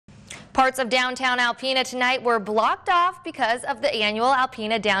Parts of downtown Alpena tonight were blocked off because of the annual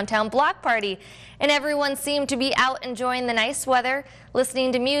Alpena Downtown Block Party. And everyone seemed to be out enjoying the nice weather,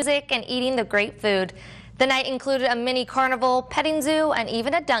 listening to music and eating the great food. The night included a mini carnival, petting zoo, and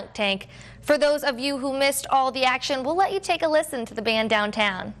even a dunk tank. For those of you who missed all the action, we'll let you take a listen to the band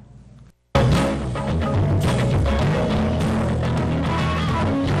downtown.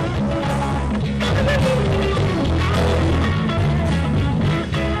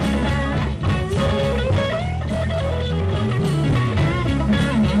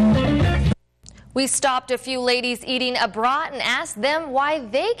 We stopped a few ladies eating a brat and asked them why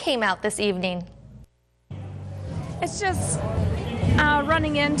they came out this evening. It's just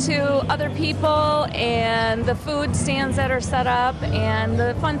running into other people and the food stands that are set up and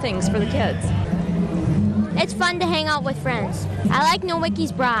the fun things for the kids. It's fun to hang out with friends. I like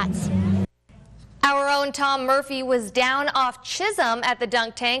Nowicki's brats. Our own Tom Murphy was down off Chisholm at the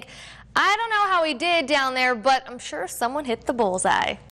dunk tank. I don't know how he did down there, but I'm sure someone hit the bullseye.